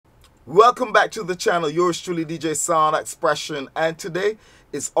Welcome back to the channel. Yours truly, DJ Sound Expression, and today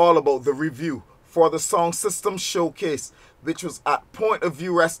is all about the review for the Sound System Showcase, which was at Point of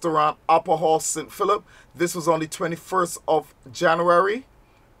View Restaurant, Upper Hall, St. Philip. This was on the 21st of January,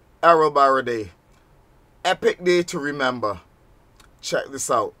 Arrow Day. Epic day to remember. Check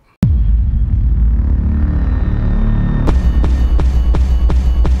this out.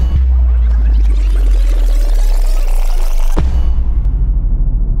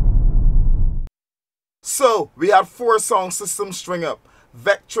 So, we had 4 Sound System string up.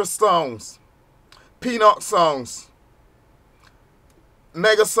 Vectra songs, Peanut songs,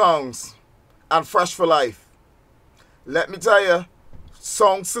 Mega songs, and Fresh for Life. Let me tell you,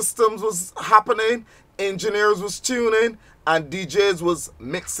 Sound Systems was happening, engineers was tuning, and DJs was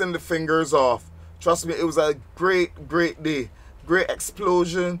mixing the fingers off. Trust me, it was a great day. Great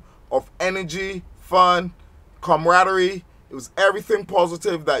explosion of energy, fun, camaraderie. It was everything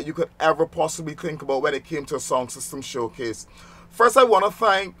positive that you could ever possibly think about when it came to a Sound System Showcase. First, I want to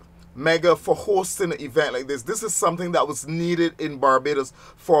thank Mega for hosting an event like this. This is something that was needed in Barbados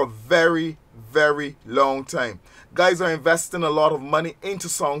for a very long time. Guys are investing a lot of money into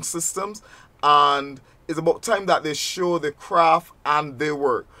sound systems, and it's about time that they show their craft and their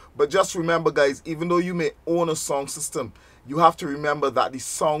work. But just remember, guys, even though you may own a sound system, you have to remember that the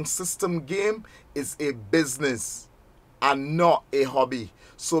sound system game is a business and not a hobby.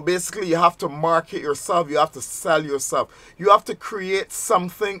 So basically, you have to market yourself, you have to sell yourself, you have to create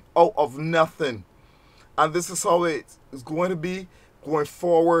something out of nothing. And this is how it is going to be going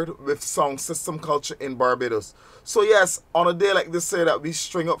forward with sound system culture in Barbados. So yes, on a day like this, say that we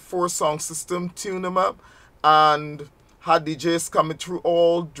string up 4 sound system, tune them up, and had DJs coming through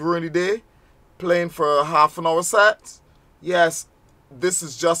all during the day, playing for a half-an-hour set. Yes, this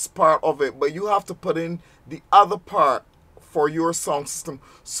is just part of it, but you have to put in the other part for your sound system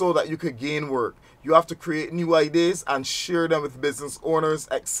so that you could gain work. You have to create new ideas and share them with business owners,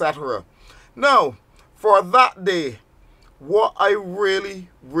 etc. Now, for that day, what I really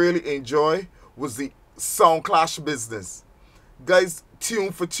enjoy was the sound clash business. Guys,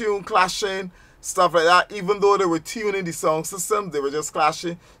 tune for tune clashing, stuff like that. Even though they were tuning the sound system, they were just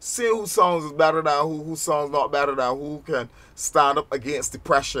clashing, seeing who sounds is better than who sounds not better than who can stand up against the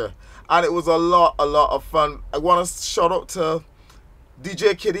pressure. And it was a lot of fun. I want to shout out to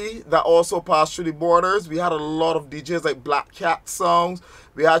DJ Kitty that also passed through the borders. We had a lot of DJs like Black Cat songs.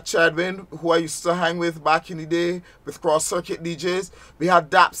 We had Chadwin, who I used to hang with back in the day with Cross Circuit DJs. We had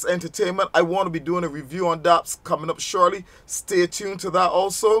Daps Entertainment. I want to be doing a review on Daps coming up shortly. Stay tuned to that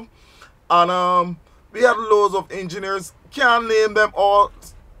also. And we had loads of engineers. Can't name them all.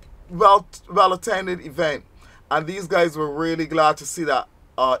 Well attended event. And these guys were really glad to see that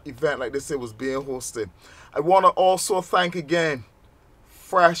event like this was being hosted. I want to also thank again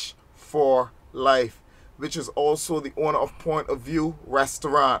Fresh for Life, which is also the owner of Point of View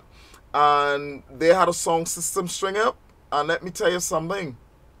Restaurant, and they had a sound system string up. And let me tell you something,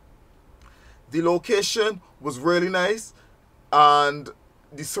 the location was really nice, and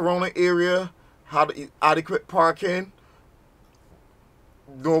the surrounding area had adequate parking.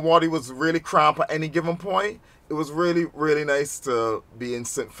 Nobody was really cramped at any given point. It was really nice to be in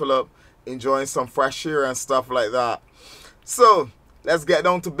St. Philip, enjoying some fresh air and stuff like that. So let's get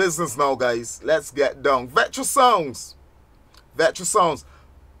down to business now, guys. Let's get down. Vectra songs.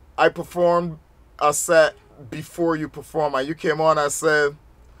 I performed a set before you perform, and you came on and said,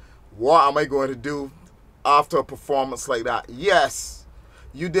 what am I going to do after a performance like that? Yes,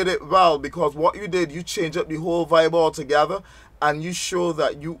 you did it well, because what you did, you changed up the whole vibe altogether, and you show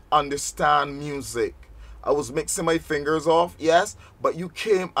that you understand music. I was mixing my fingers off, yes, but you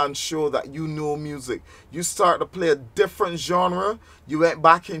came and showed that you know music. You started to play a different genre. You went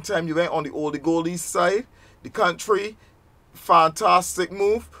back in time. You went on the oldie goldie side, the country. Fantastic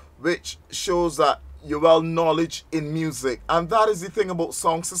move, which shows that you're well knowledge in music. And that is the thing about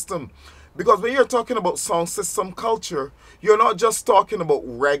sound system. Because when you're talking about sound system culture, you're not just talking about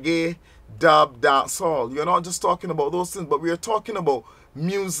reggae, dub, dancehall. You're not just talking about those things, but we are talking about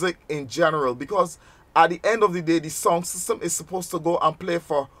music in general. Because at the end of the day, the sound system is supposed to go and play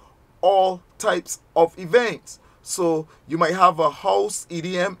for all types of events. So you might have a house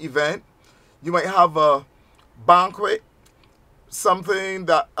EDM event. You might have a banquet, something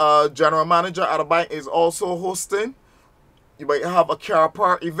that a general manager at a bank is also hosting. You might have a car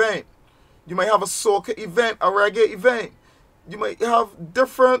park event. You might have a soca event, a reggae event. You might have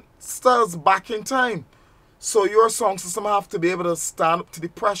different styles back in time. So your song system have to be able to stand up to the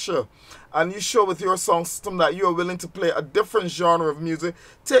pressure. And you show with your song system that you are willing to play a different genre of music,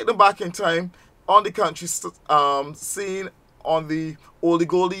 take them back in time on the country scene, on the Oldie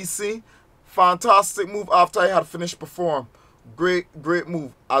Gold EC. Fantastic move after I had finished perform. Great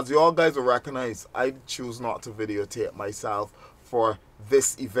move. As you all guys will recognize, I choose not to videotape myself for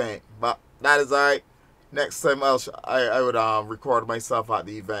this event, but that is alright. Next time I would record myself at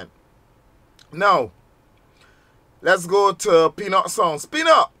the event. Now, let's go to Peanut songs.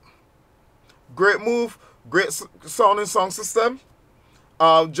 Peanut, great move, great sounding song system.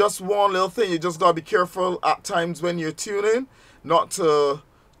 Just one little thing, you just gotta be careful at times when you're tuning, not to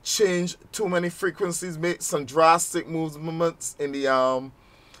change too many frequencies, make some drastic movements in the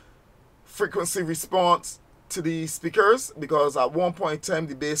frequency response to the speakers, because at one point in time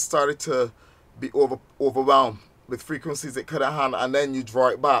the bass started to be overwhelmed with frequencies it couldn't handle, and then you draw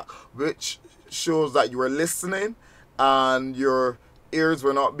it back, which shows that you were listening and your ears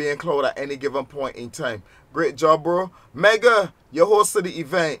were not being closed at any given point in time. Great job, bro. Mega, you hosted the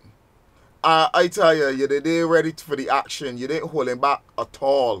event. I tell you, you're the day ready for the action. You didn't hold him back at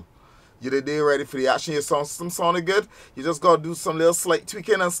all. You're the day ready for the action. Your sound system sounded good. You just got to do some little slight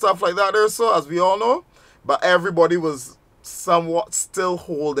tweaking and stuff like that there, so as we all know. But everybody was somewhat still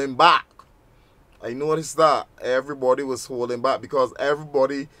holding back. I noticed that. Everybody was holding back because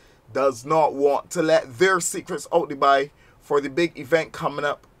everybody does not want to let their secrets out the bag for the big event coming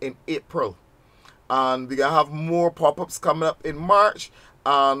up in April. And we're going to have more pop-ups coming up in March.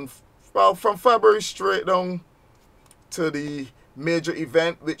 And well, from February straight down to the major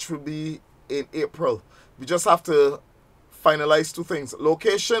event, which will be in April. We just have to finalize two things,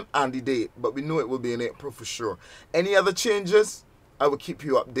 location and the date, but we know it will be in April for sure. Any other changes, I will keep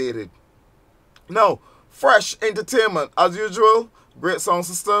you updated. Now, Fresh Entertainment, as usual, great sound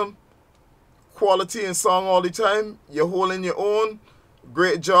system, quality in song all the time, you're holding your own,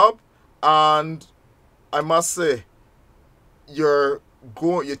 great job, and I must say, you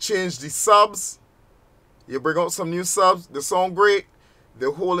change the subs, you bring out some new subs, they sound great,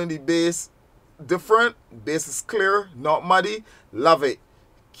 they're holding the bass different, bass is clear, not muddy, love it.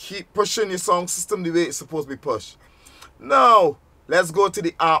 Keep pushing your song system the way it's supposed to be pushed. Now, let's go to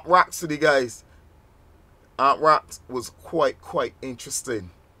the amp racks with the guys. Amp racks was quite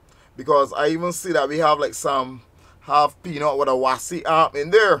interesting, because I even see that we have like some half Peanut with a Wasi amp in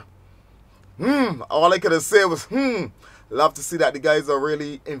there. All I could have said was love to see that the guys are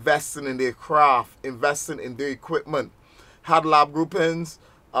really investing in their craft, investing in their equipment. Had lab groupings,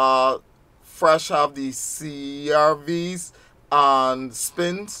 Fresh have the CRVs and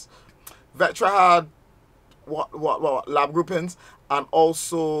spins. Vetra had what lab groupings, and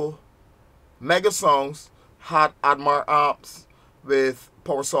also Mega Songs had Admar amps with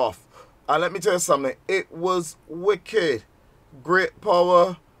Power Soft. And let me tell you something, it was wicked. Great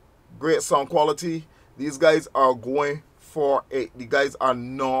power, great sound quality. These guys are going for it. The guys are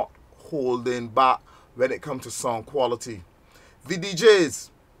not holding back when it comes to sound quality. The DJs.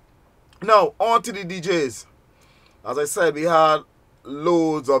 Now, on to the DJs. As I said, we had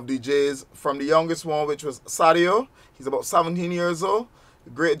loads of DJs, from the youngest one, which was Sadio. He's about 17 years old.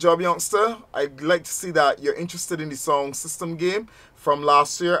 Great job, youngster. I'd like to see that you're interested in the sound system game from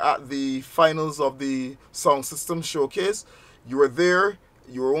last year at the finals of the sound system showcase. You were there.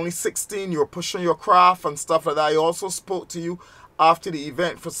 You were only 16. You were pushing your craft and stuff like that. I also spoke to you after the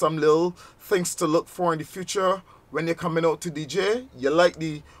event for some little things to look for in the future when you're coming out to DJ. You like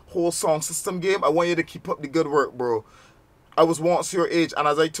the whole sound system game. I want you to keep up the good work, bro. I was once your age, and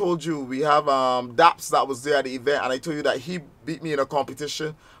as I told you, we have Daps that was there at the event, and I told you that he beat me in a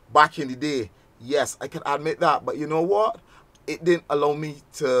competition back in the day. Yes, I can admit that, but you know what? It didn't allow me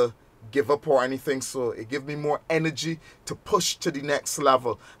to give up or anything, so it gave me more energy to push to the next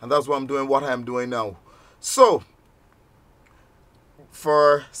level, and that's what I'm doing now. So,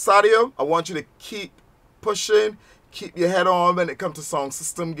 for Sadio, I want you to keep pushing, keep your head on when it comes to sound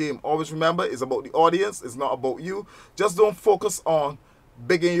system game. Always remember, it's about the audience, it's not about you. Just don't focus on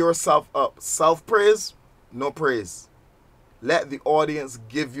bigging yourself up. Self-praise, no praise. Let the audience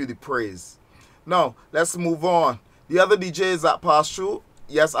give you the praise. Now, let's move on. The other DJs that passed through,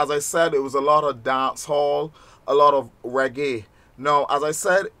 yes, as I said, it was a lot of dance hall, a lot of reggae. Now, as I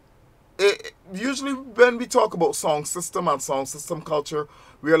said, usually when we talk about sound system and sound system culture,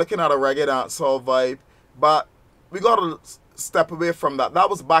 we are looking at a reggae dance hall vibe, but we got to step away from that. That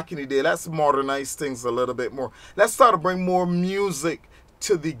was back in the day. Let's modernize things a little bit more. Let's start to bring more music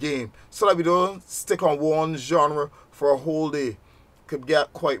to the game so that we don't stick on one genre for a whole day. Could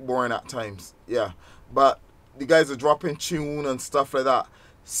get quite boring at times. Yeah. But the guys are dropping tune and stuff like that.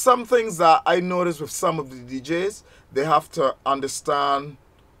 Some things that I noticed with some of the DJs, they have to understand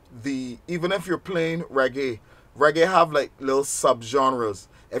even if you're playing reggae have like little sub-genres.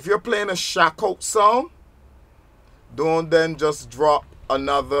 If you're playing a shack out sound, Don't then just drop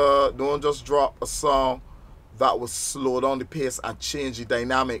another, don't just drop a song that will slow down the pace and change the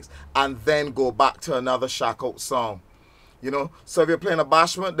dynamics and then go back to another shack out song. You know, so if you're playing a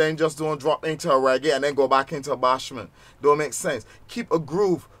bashment, then just don't drop into a reggae and then go back into a bashment. Don't make sense. Keep a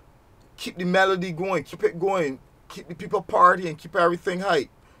groove, keep the melody going, keep it going, keep the people partying, keep everything hype.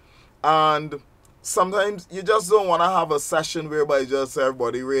 And sometimes you just don't want to have a session whereby just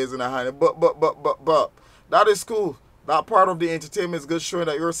everybody raising a hand. But that is cool. That part of the entertainment is good, showing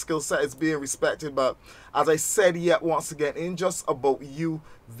that your skill set is being respected. But as I said yet once again, it ain't just about you,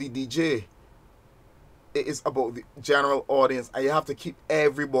 the DJ. It is about the general audience, and you have to keep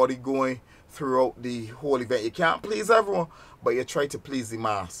everybody going throughout the whole event. You can't please everyone, but you try to please the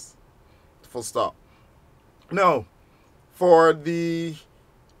mass. Full stop. Now, for the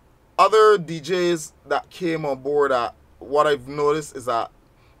other DJs that came on board, what I've noticed is that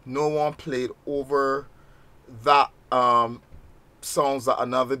no one played over that songs that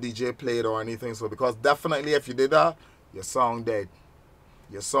another DJ played or anything. So because definitely if you did that, your song dead.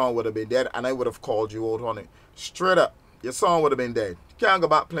 Your song would have been dead, and I would have called you out on it. Straight up, your song would have been dead. You can't go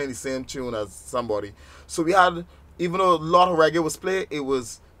back playing the same tune as somebody. So we had, even though a lot of reggae was played, it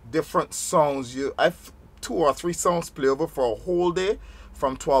was different songs. I have 2 or 3 songs play over for a whole day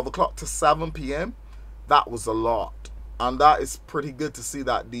from 12 o'clock to 7 p.m. That was a lot. And that is pretty good to see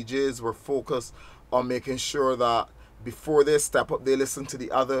that DJs were focused on making sure that before they step up, they listen to the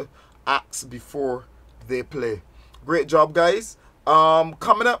other acts before they play. Great job, guys.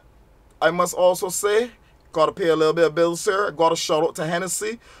 Coming up, I must also say, gotta pay a little bit of bills here. Gotta shout out to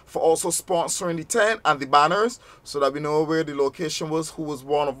Hennessy for also sponsoring the tent and the banners so that we know where the location was, who was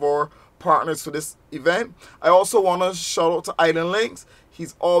one of our partners for this event. I also want to shout out to Island Links.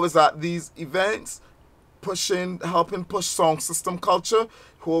 He's always at these events, helping push song system culture,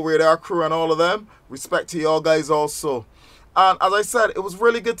 who are with our crew and all of them. Respect to y'all guys also. And as I said, it was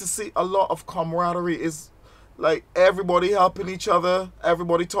really good to see a lot of camaraderie. Is like everybody helping each other,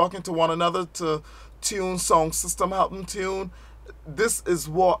 everybody talking to one another to tune song system, help them tune. This is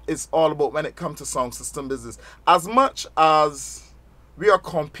what it's all about when it comes to song system business. As much as we are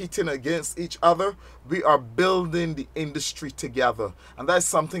competing against each other, we are building the industry together. And that's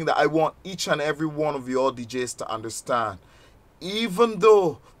something that I want each and every one of your DJs to understand. Even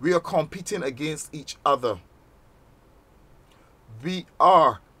though we are competing against each other, we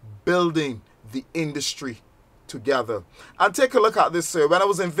are building the industry together. And take a look at this here. When I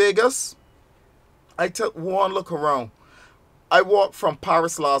was in Vegas, I took one look around. I walked from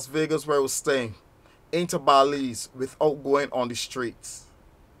Paris, Las Vegas, where I was staying, into Balize without going on the streets.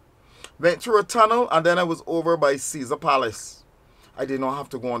 Went through a tunnel, and then I was over by Caesar Palace. I did not have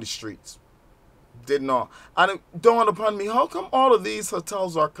to go on the streets. Did not. And it dawned upon me, how come all of these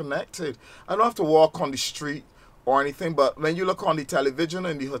hotels are connected? I don't have to walk on the street or anything, but when you look on the television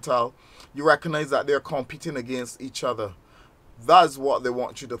in the hotel, you recognize that they're competing against each other. That is what they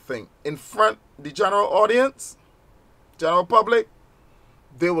want you to think. In front, the general audience, general public,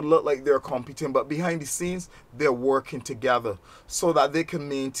 they would look like they're competing, but behind the scenes, they're working together so that they can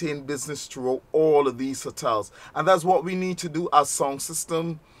maintain business throughout all of these hotels. And that's what we need to do as song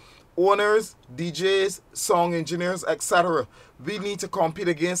system owners, DJs, song engineers, etc. We need to compete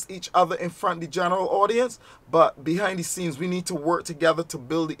against each other in front of the general audience, but behind the scenes, we need to work together to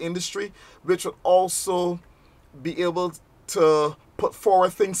build the industry, which would also be able to put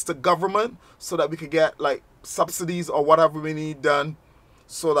forward things to government so that we could get like subsidies or whatever we need done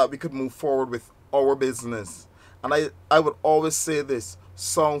so that we could move forward with our business. And I would always say this,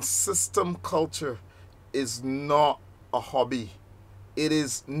 song system culture is not a hobby. It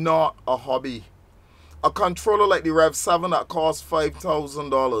is not a hobby. A controller like the Rev 7 that costs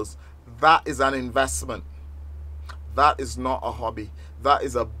 $5,000, that is an investment. That is not a hobby. That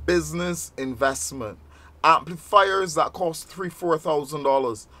is a business investment. Amplifiers that cost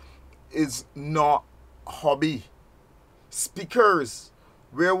 $3,000-$4,000 is not a hobby. Speakers,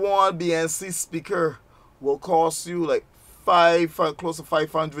 where one BNC speaker will cost you like close to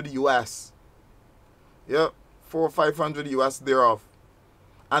 500 US. Yep, 400 or 500 US thereof.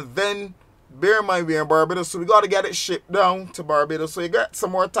 And then bear in mind we're in Barbados, so we got to get it shipped down to Barbados. So you get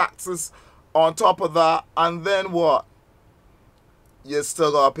some more taxes on top of that, and then what? You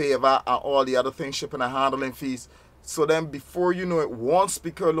still got to pay VAT and all the other things, shipping and handling fees. So then before you know it, one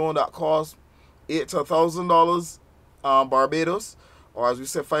speaker alone that costs $8,000 to $1,000 Barbados, or as we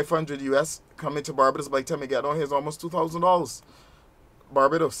said 500 US, coming to Barbados by the time you get down here is almost $2,000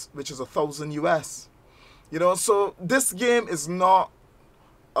 Barbados, which is 1,000 US. You know, so this game is not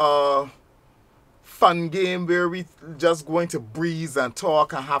a fun game where we just going to breeze and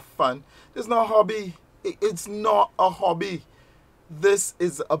talk and have fun. It's not a hobby. It's not a hobby. This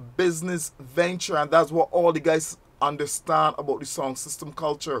is a business venture, and that's what all the guys understand about the sound system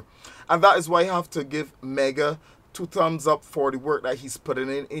culture. And that is why I have to give Mega 2 thumbs up for the work that he's putting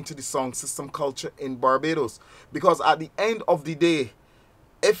into the sound system culture in Barbados. Because at the end of the day,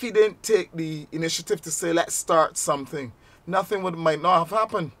 if he didn't take the initiative to say, let's start something, nothing might not have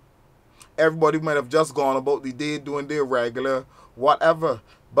happened. Everybody might have just gone about the day doing their regular whatever.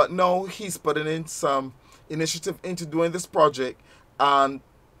 But no, he's putting in some initiative into doing this project, and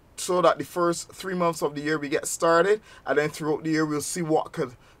so that the first 3 months of the year we get started, and then throughout the year we'll see what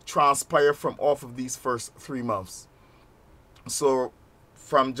could transpire from off of these first 3 months. So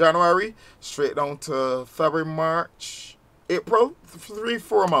from January straight down to February, March, April,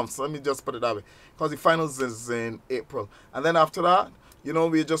 3-4 months. Let me just put it that way, because the finals is in April, and then after that,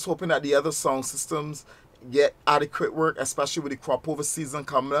 we're just hoping that the other sound systems get adequate work, especially with the crop over season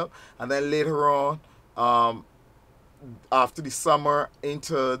coming up, and then later on, after the summer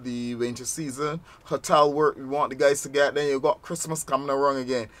into the winter season, hotel work we want the guys to get. Then you got Christmas coming around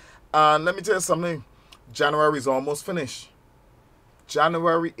again, and let me tell you something. January is almost finished.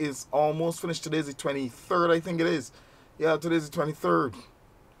 January is almost finished. Today's the 23rd, I think it is. Yeah, today's the 23rd.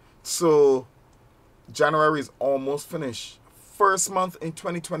 So January is almost finished. First month in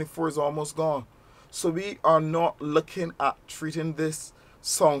 2024 is almost gone. So we are not looking at treating this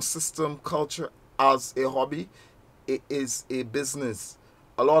song system culture as a hobby. It is a business.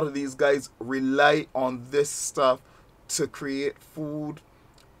 A lot of these guys rely on this stuff to create food,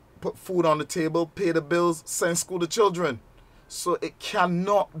 put food on the table, pay the bills, send school to children. So it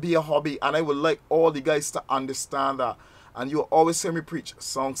cannot be a hobby, and I would like all the guys to understand that. And you'll always hear me preach,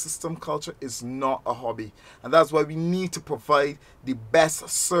 sound system culture is not a hobby. And that's why we need to provide the best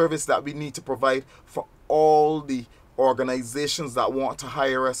service that we need to provide for all the organizations that want to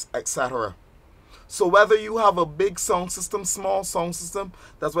hire us, etc. So whether you have a big sound system, small sound system,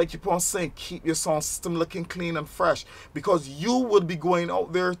 that's why I keep on saying, keep your sound system looking clean and fresh, because you will be going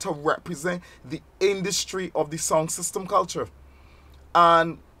out there to represent the industry of the sound system culture.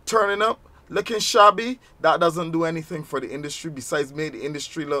 And turning up looking shabby, that doesn't do anything for the industry besides make the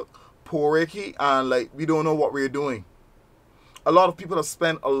industry look porky and like we don't know what we're doing. A lot of people have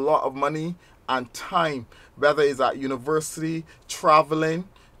spent a lot of money and time, whether it's at university, traveling,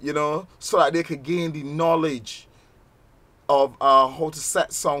 so that they could gain the knowledge of how to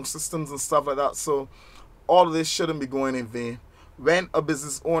set sound systems and stuff like that. So all of this shouldn't be going in vain. When a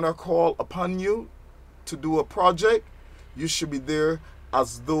business owner call upon you to do a project, you should be there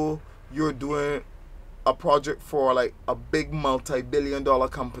as though you're doing a project for like a big multi-billion-dollar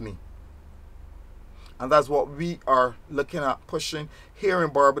company. And that's what we are looking at pushing here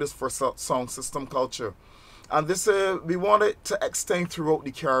in Barbados for sound system culture. And this we want it to extend throughout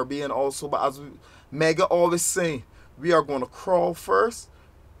the Caribbean also. But as Mega always say, we are going to crawl first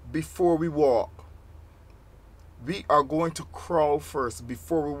before we walk. We are going to crawl first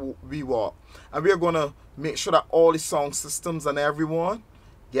before we walk. And we are going to make sure that all the sound systems and everyone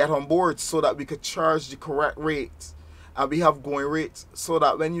get on board so that we could charge the correct rates. And we have going rates so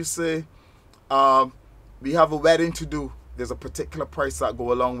that when you say we have a wedding to do, there's a particular price that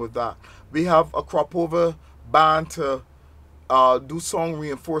go along with that. We have a crop over band to do song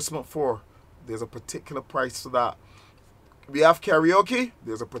reinforcement for, there's a particular price for that. We have karaoke,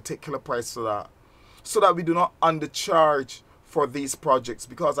 there's a particular price for that. So that we do not undercharge for these projects,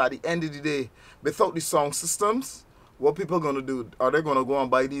 because at the end of the day, without the sound systems, what people are going to do, are they going to go and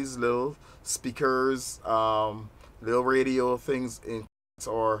buy these little speakers, little radio things in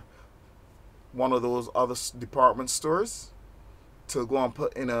or one of those other department stores to go and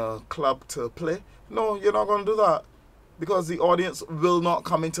put in a club to play? No, you're not going to do that, because the audience will not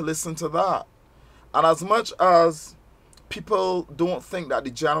come in to listen to that. And as much as people don't think that the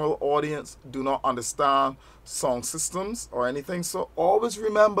general audience do not understand sound systems or anything, so always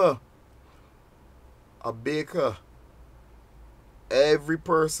remember, a baker, every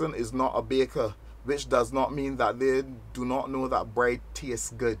person is not a baker, which does not mean that they do not know that bread tastes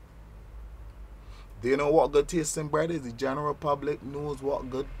good. They know what good tasting bread is. The general public knows what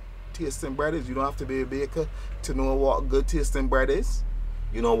good tasting bread is. You don't have to be a baker to know what good tasting bread is.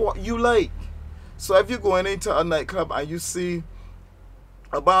 You know what you like. So if you're going into a nightclub and you see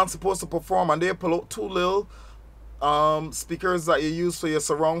a band supposed to perform and they pull out two little speakers that you use for your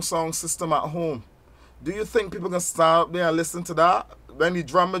surround sound system at home, do you think people can stand up there and listen to that? When the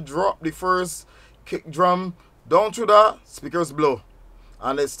drummer drop the first kick drum down through that, speakers blow.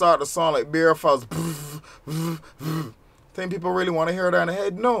 And they start to sound like beer fuzz. Think people really want to hear that in the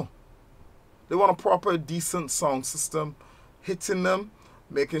head? No. They want a proper, decent sound system hitting them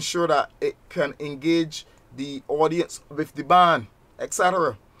making sure that it can engage the audience with the band,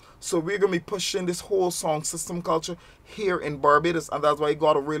 etc. So we're going to be pushing this whole sound system culture here in Barbados, and that's why you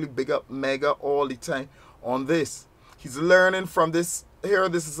got to really big up Mega all the time on this. He's learning from this here.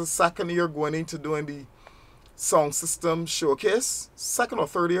 This is the second year going into doing the sound system showcase, second or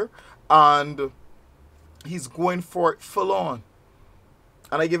third year, and he's going for it full on.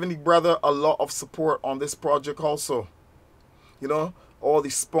 And I giving the brother a lot of support on this project also. You know, all the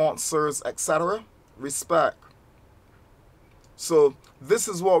sponsors, etc. Respect. So this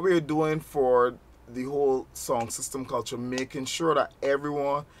is what we're doing for the whole sound system culture, making sure that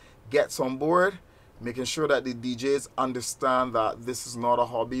everyone gets on board, making sure that the DJs understand that this is not a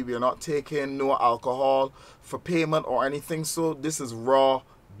hobby. We're not taking no alcohol for payment or anything. So this is raw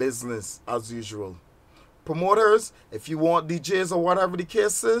business as usual. Promoters, if you want DJs or whatever the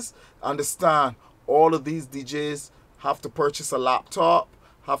case is, understand all of these DJs have to purchase a laptop,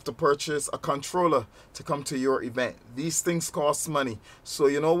 have to purchase a controller to come to your event. These things cost money. So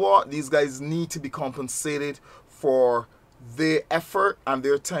you know what? These guys need to be compensated for their effort and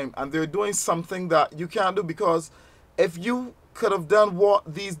their time. And they're doing something that you can't do, because if you could have done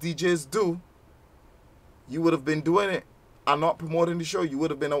what these DJs do, you would have been doing it and not promoting the show. You would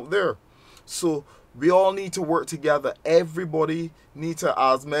have been out there. So we all need to work together. Everybody needs to,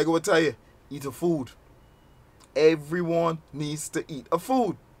 as Mega would tell you, eat a food. Everyone needs to eat a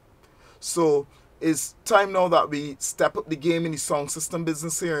food. So it's time now that we step up the game in the sound system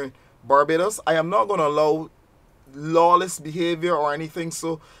business here in Barbados. I am not going to allow lawless behavior or anything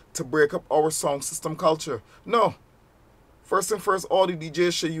so to break up our sound system culture. No. First and first, all the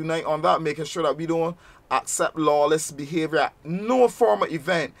DJs should unite on that, making sure that we don't accept lawless behavior at no form of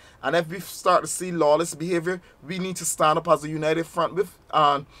event. And if we start to see lawless behavior, we need to stand up as a united front with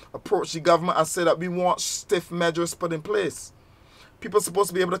and approach the government and say that we want stiff measures put in place. People are supposed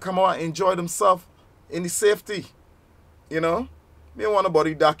to be able to come out and enjoy themselves in the safety. You know? We don't want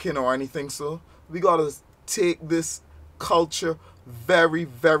nobody ducking or anything, so we got to take this culture very,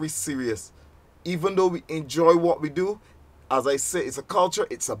 very serious. Even though we enjoy what we do, as I say, it's a culture,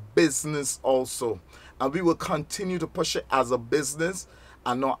 it's a business also. And we will continue to push it as a business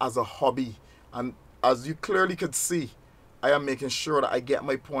and not as a hobby. And as you clearly could see, I am making sure that I get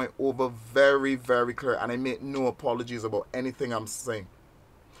my point over very, very clear. And I make no apologies about anything I'm saying.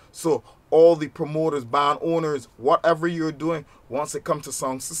 So all the promoters, band owners, whatever you're doing, once it comes to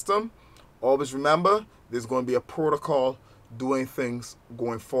sound system, always remember there's going to be a protocol doing things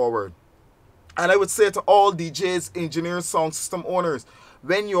going forward. And I would say to all DJs, engineers, sound system owners,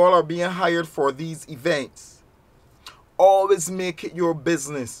 when you all are being hired for these events, always make it your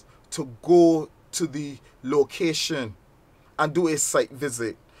business to go to the location and do a site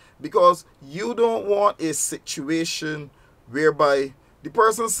visit. Because you don't want a situation whereby the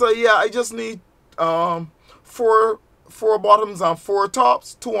person say, yeah, I just need four bottoms and 4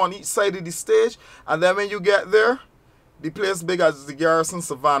 tops, 2 on each side of the stage. And then when you get there, the place big as the Garrison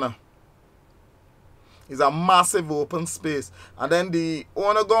Savannah. It's a massive open space. And then the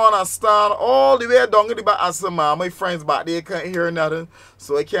owner go on and stand all the way down in the back and say, man, my friends back there can't hear nothing,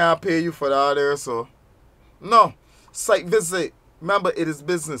 so I can't pay you for that there. So, no. Site visit. Remember, it is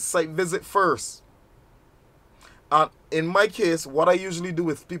business. Site visit first. And in my case, what I usually do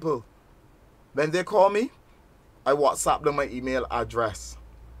with people, when they call me, I WhatsApp them my email address.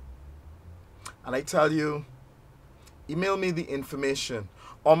 And I tell you, email me the information.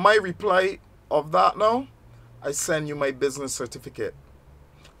 On my reply of that now, I send you my business certificate.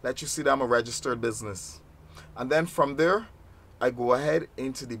 Let you see that I'm a registered business. And then from there, I go ahead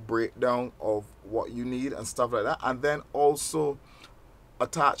into the breakdown of what you need and stuff like that. And then also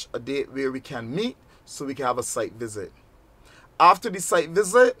attach a date where we can meet so we can have a site visit. After the site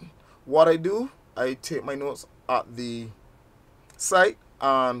visit, what I do, I take my notes at the site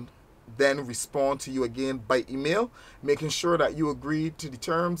and then respond to you again by email, making sure that you agree to the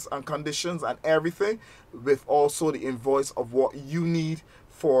terms and conditions and everything, with also the invoice of what you need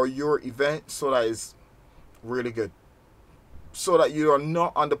for your event, so that is really good, so that you are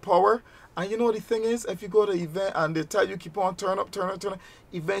not under power. And you know the thing is, if you go to an event and they tell you keep on turn up,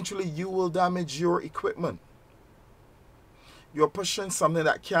 eventually you will damage your equipment. You're pushing something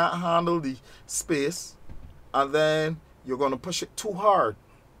that can't handle the space, and then you're going to push it too hard.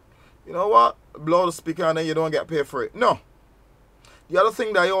 You know what? Blow the speaker and then you don't get paid for it. No. The other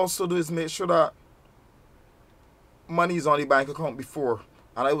thing that I also do is make sure that money is on the bank account before.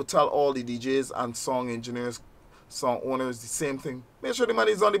 And I would tell all the DJs and song engineers, song owners, the same thing. Make sure the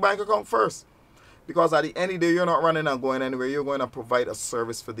money is on the bank account first. Because at the end of the day, you're not running and going anywhere. You're going to provide a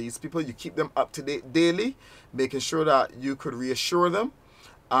service for these people. You keep them up to date daily, making sure that you could reassure them.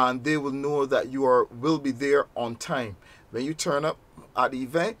 and they will know that you will be there on time. When you turn up at the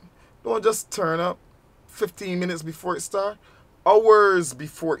event, don't just turn up 15 minutes before it starts, hours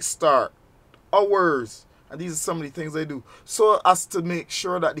before it starts, hours. And these are some of the things they do, so as to make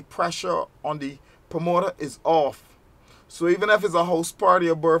sure that the pressure on the promoter is off. So even if it's a house party,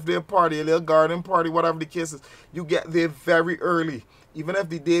 a birthday party, a little garden party, whatever the case is, you get there very early. Even if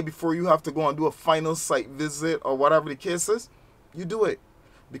the day before you have to go and do a final site visit or whatever the case is, you do it.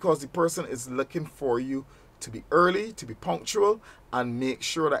 Because the person is looking for you to be early, to be punctual, and make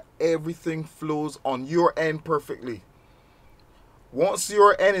sure that everything flows on your end perfectly. Once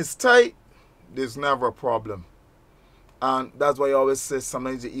your end is tight, there's never a problem. And that's why I always say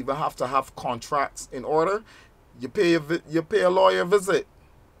sometimes you even have to have contracts in order. You pay a lawyer a visit.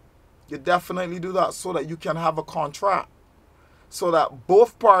 You definitely do that so that you can have a contract, so that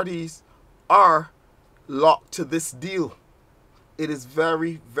both parties are locked to this deal. It is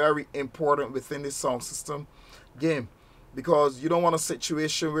very, very important within the sound system game, because you don't want a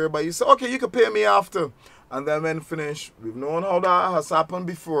situation whereby you say, okay, you can pay me after, and then when finish, we've known how that has happened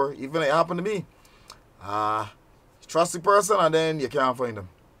before. Even it happened to me. Trust the person and then you can't find them.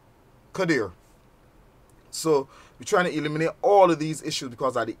 Kadir. So we're trying to eliminate all of these issues,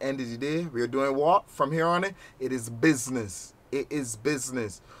 because at the end of the day, we're doing what? From here on in, it is business. It is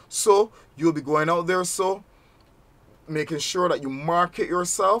business. So you'll be going out there, so making sure that you market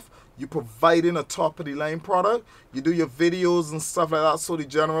yourself, you providing a top of the line product, you do your videos and stuff like that so the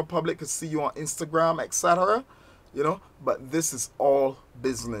general public can see you on Instagram, etc. You know, but this is all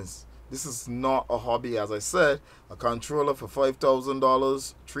business. This is not a hobby. As I said, a controller for $5,000,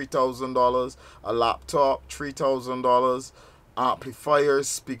 $3,000, a laptop, $3,000, amplifiers,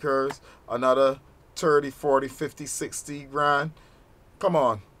 speakers, another 30, 40, 50, 60 grand. Come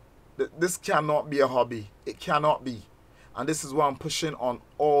on. This cannot be a hobby. It cannot be. And this is why I'm pushing on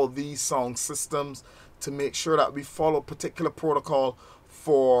all these sound systems, to make sure that we follow particular protocol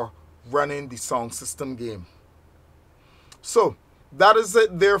for running the sound system game. So that is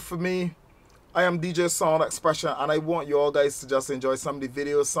it there for me. I am DJ Sound Expression, and I want you all guys to just enjoy some of the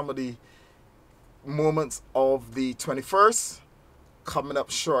videos, some of the moments of the 21st coming up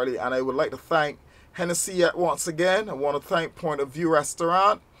shortly. And I would like to thank Hennessy yet once again. I want to thank Point of View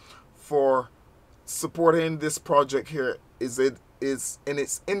Restaurant for supporting this project here. It is in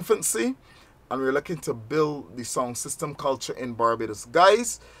its infancy, and we're looking to build the sound system culture in Barbados.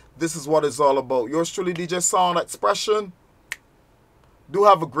 Guys, this is what it's all about. Yours truly, DJ Sound Expression. Do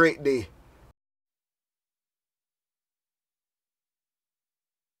have a great day.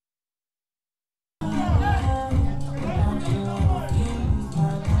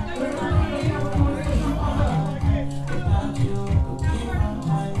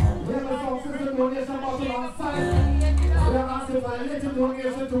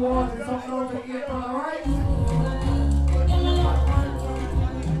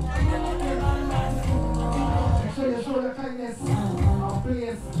 Show the kindness of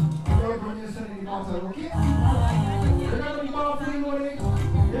place, your donation in the matter, okay? You're not going to be powerful in money,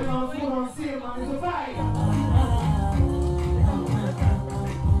 you're not food on sale, man, it's a fight.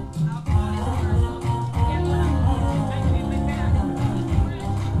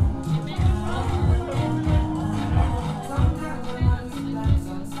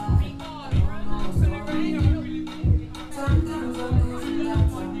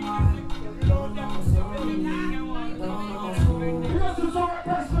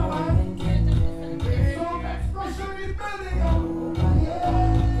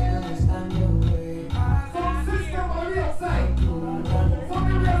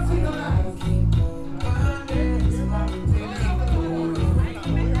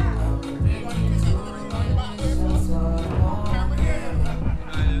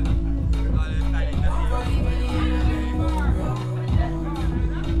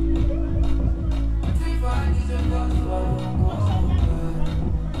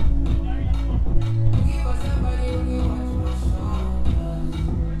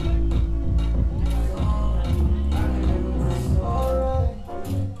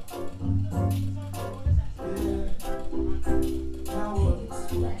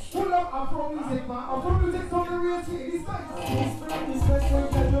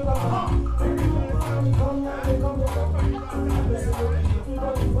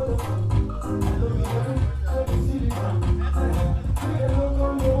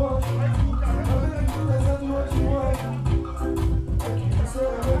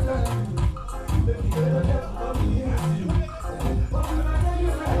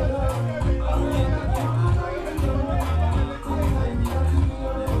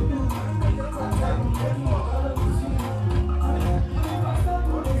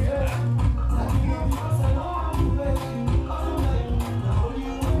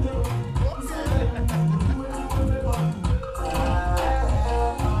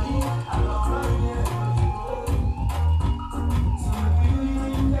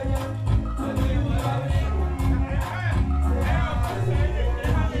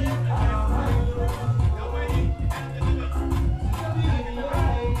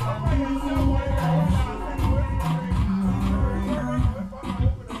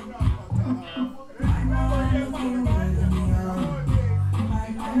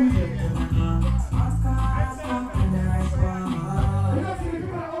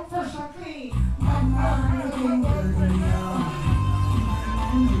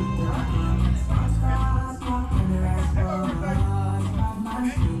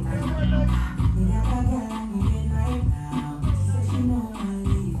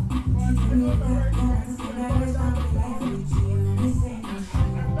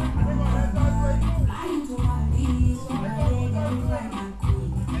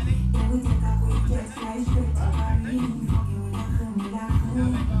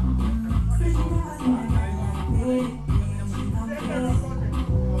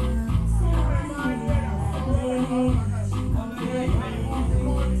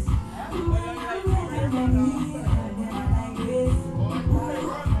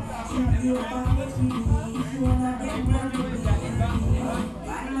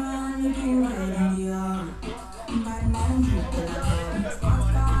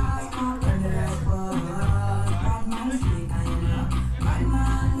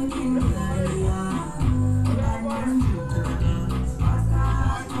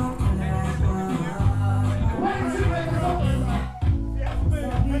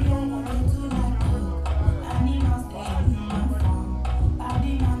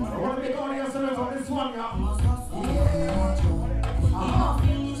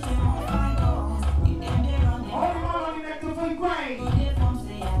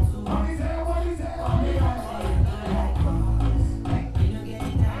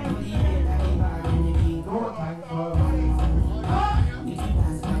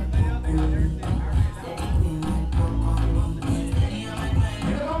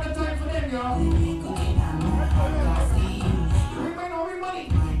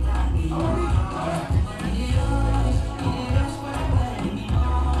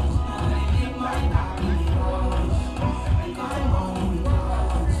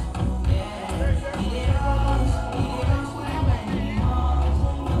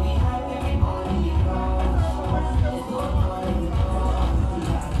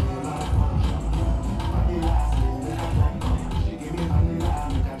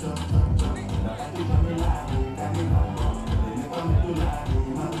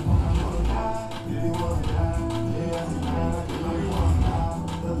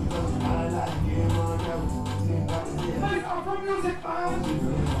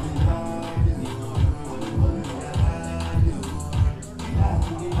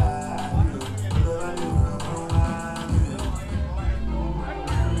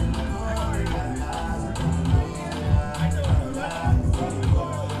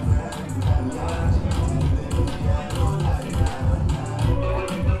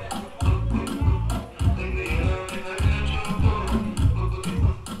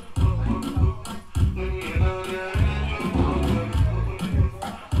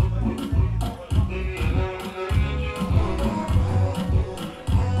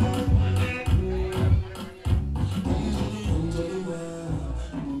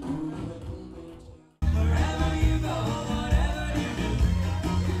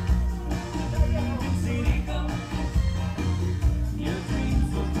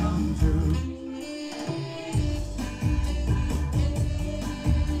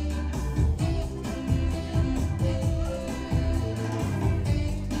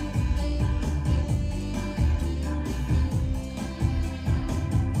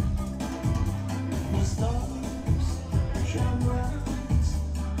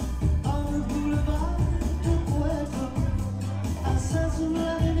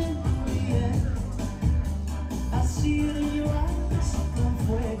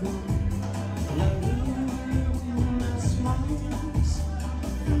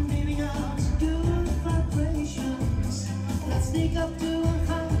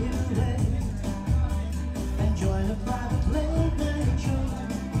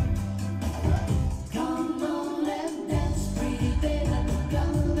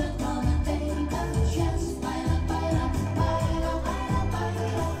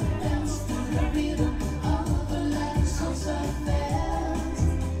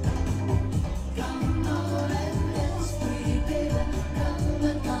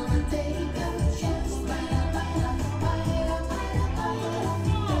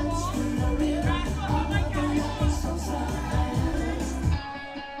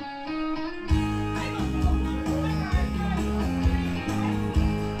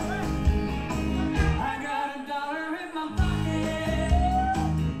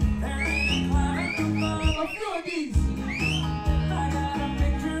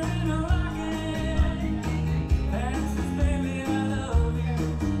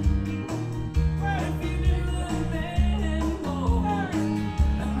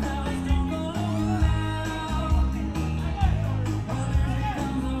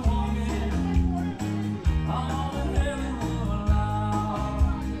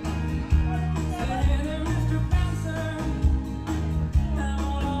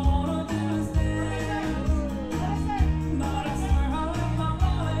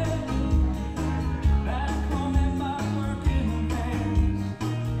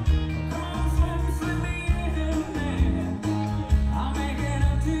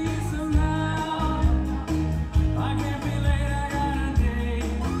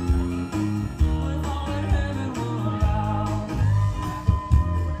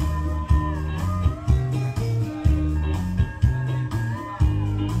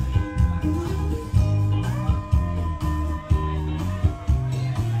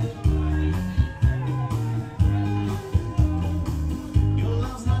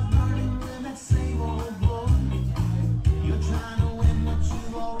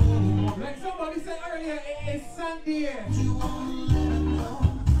 what we said earlier, it is Sunday. You won't let her know.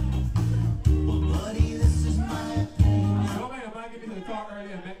 Well, buddy, this is my opinion. No man, I'm not giving you the talk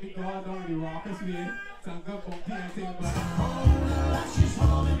earlier and make me go out on the rockers way. Sound good for PNT, but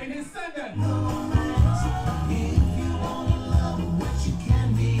it is Sunday. If you wanna love what you can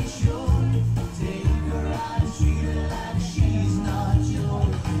be sure, take her out and treat her like she's not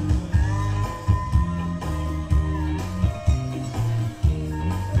yours.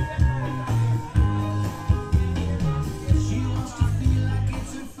 She wants to feel like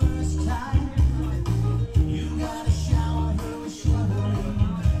it's her first time. You gotta shower her with sugar.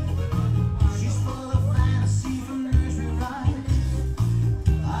 She's full of fantasy from nursery rhymes.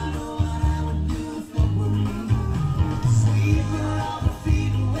 I know what I would do if it were me. Sweep her off her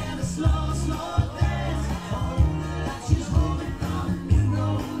feet and wear the slow, slow dance. Hold her like she's holding on a new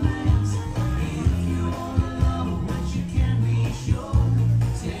romance. If you wanna love her, what you can be sure,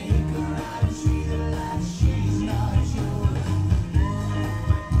 take her out and treat her like she's not yours.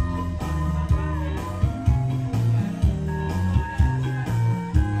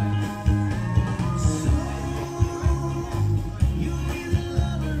 You be the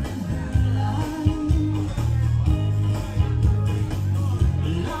lover in her life,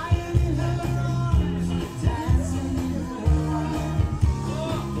 lying in her arms, dancing in her eyes.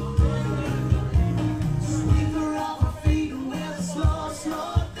 Sweep her off her feet and wear the slow,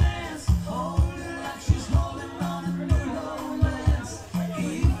 slow dance. Hold her like she's holding on a new romance.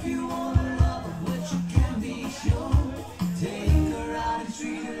 If you wanna love her, what you can be sure, take her out and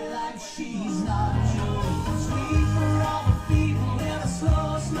treat her like she's not yours. Sweep her off her feet and wear the slow,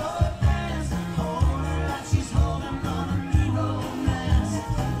 slow dance. Hold her like she's holding on a new romance.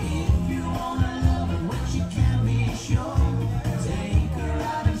 If you wanna love her, what you can be sure, take her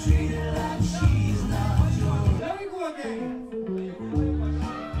out and treat her like she's not yours. There we go again.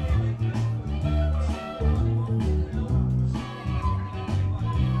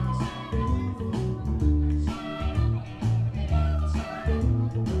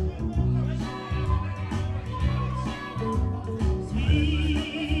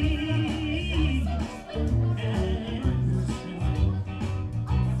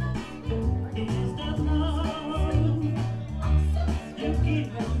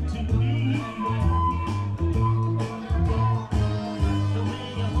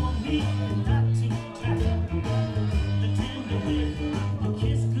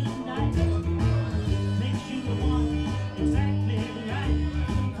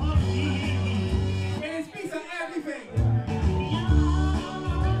 It is piece of everything.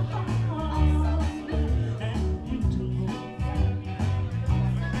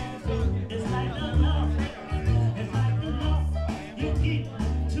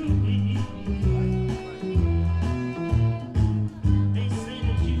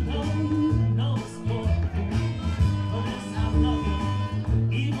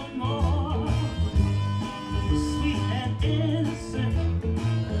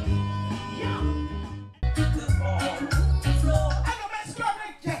 I know man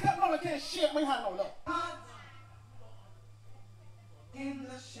struggling, get up, no, I can't shit, we have no love. In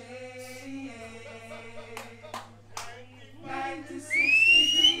the shade, 96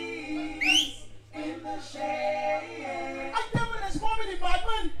 degrees in the shade. I tell you this woman in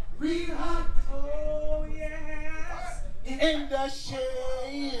Batman. Real hot, oh yes. In the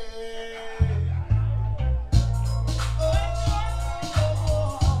shade.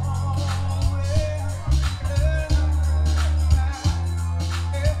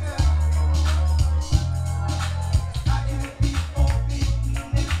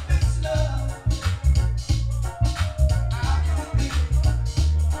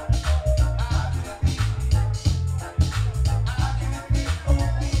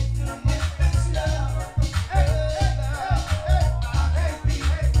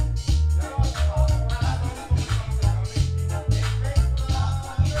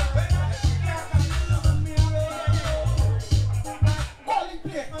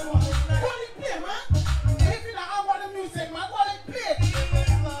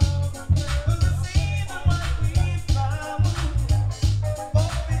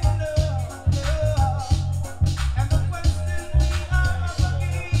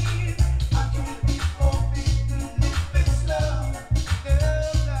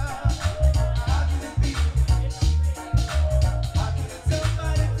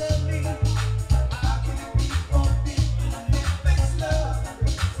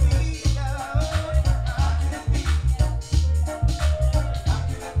 See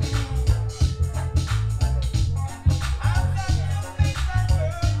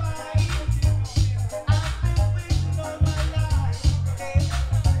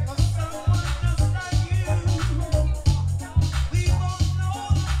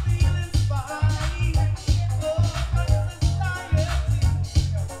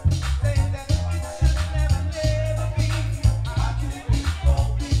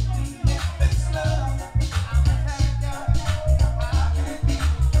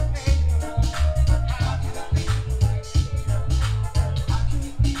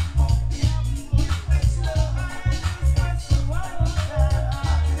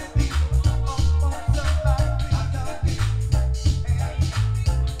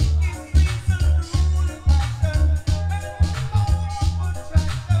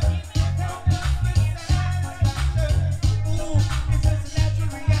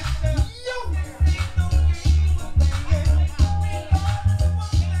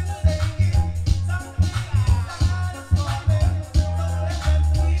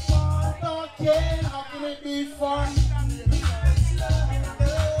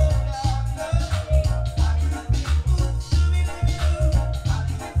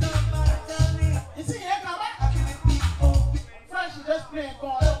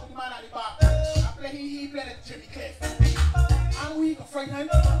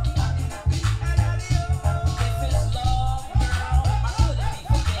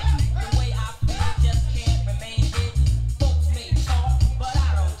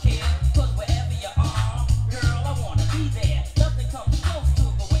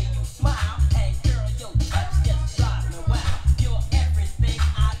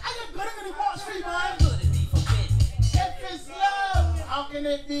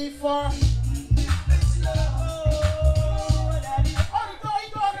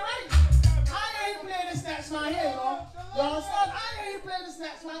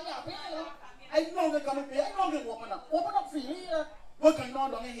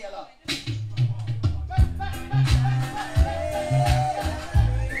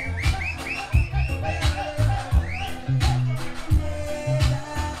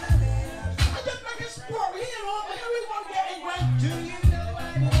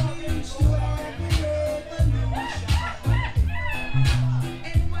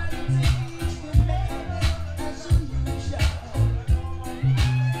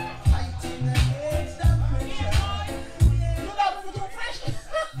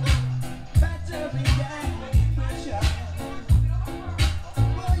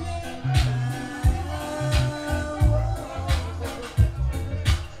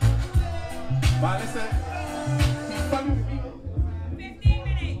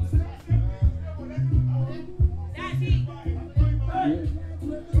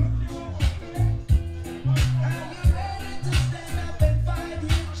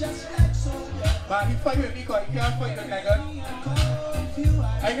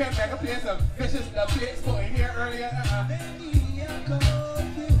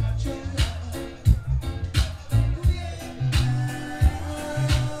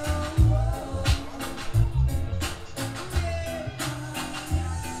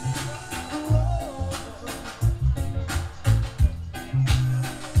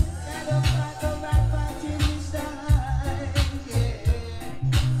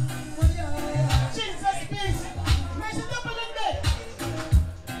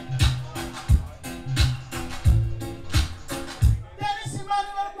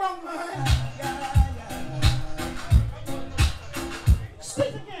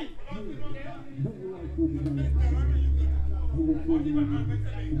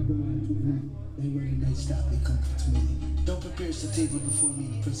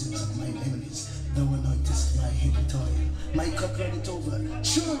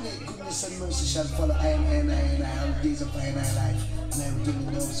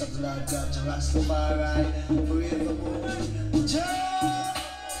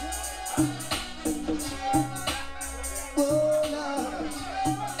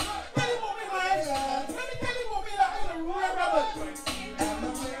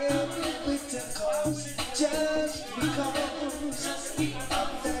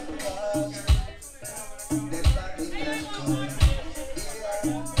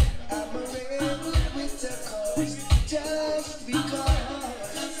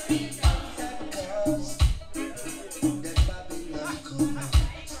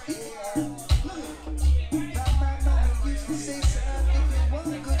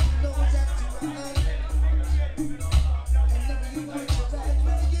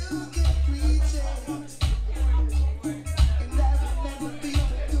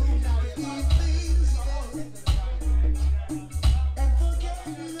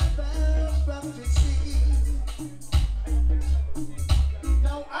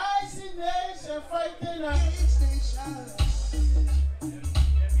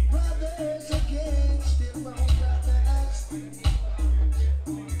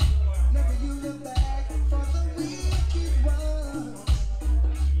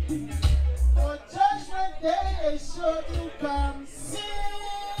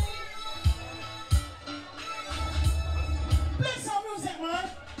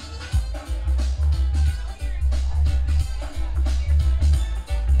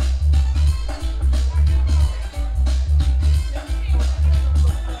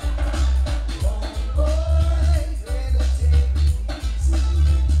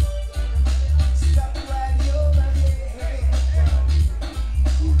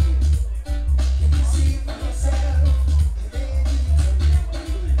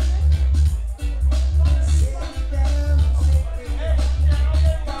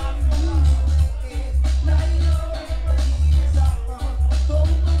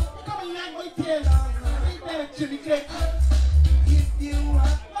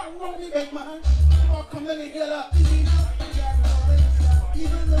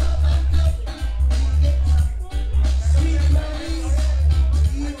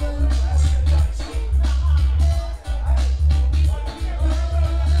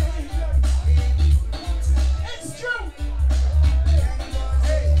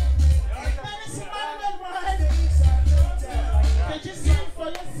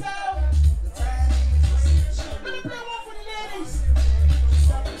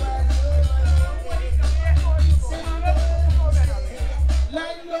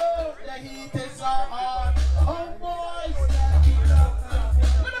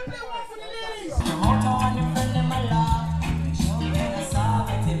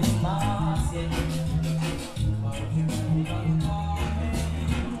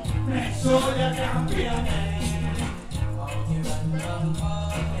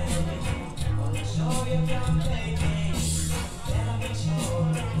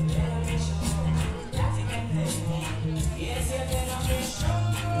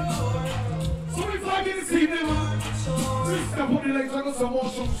Let's go some more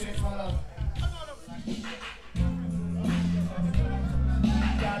show shit, my love.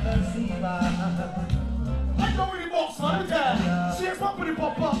 I don't really box, man. Shakes pop with the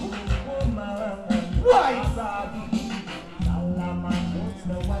pop up. Right.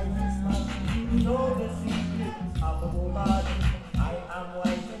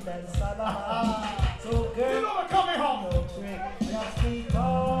 So girl, you know what coming home.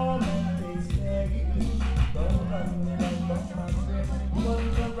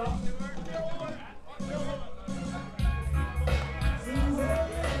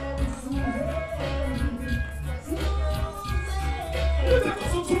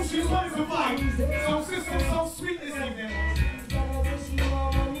 Some two she's one is a vibe. Some system, some sweet this evening.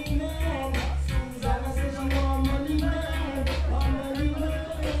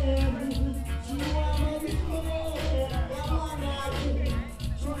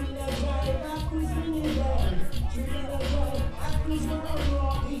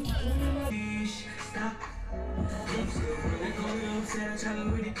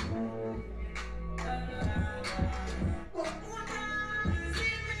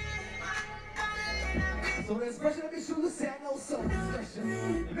 So the expression of visual said no so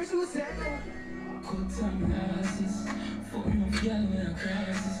expression. Visual said no. Cut some glasses. Fucking up girl when I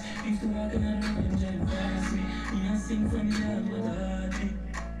crisis. Used to walk in and range and pass me. Me and sing from the yard with a daddy.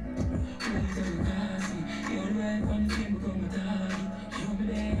 Police are classy. You're the right one to become a target. You'll be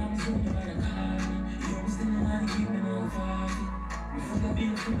there, I'm zooming by the car. You'll be still in my keep me on fire. Before the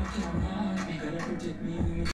bill for the camera, gotta protect me.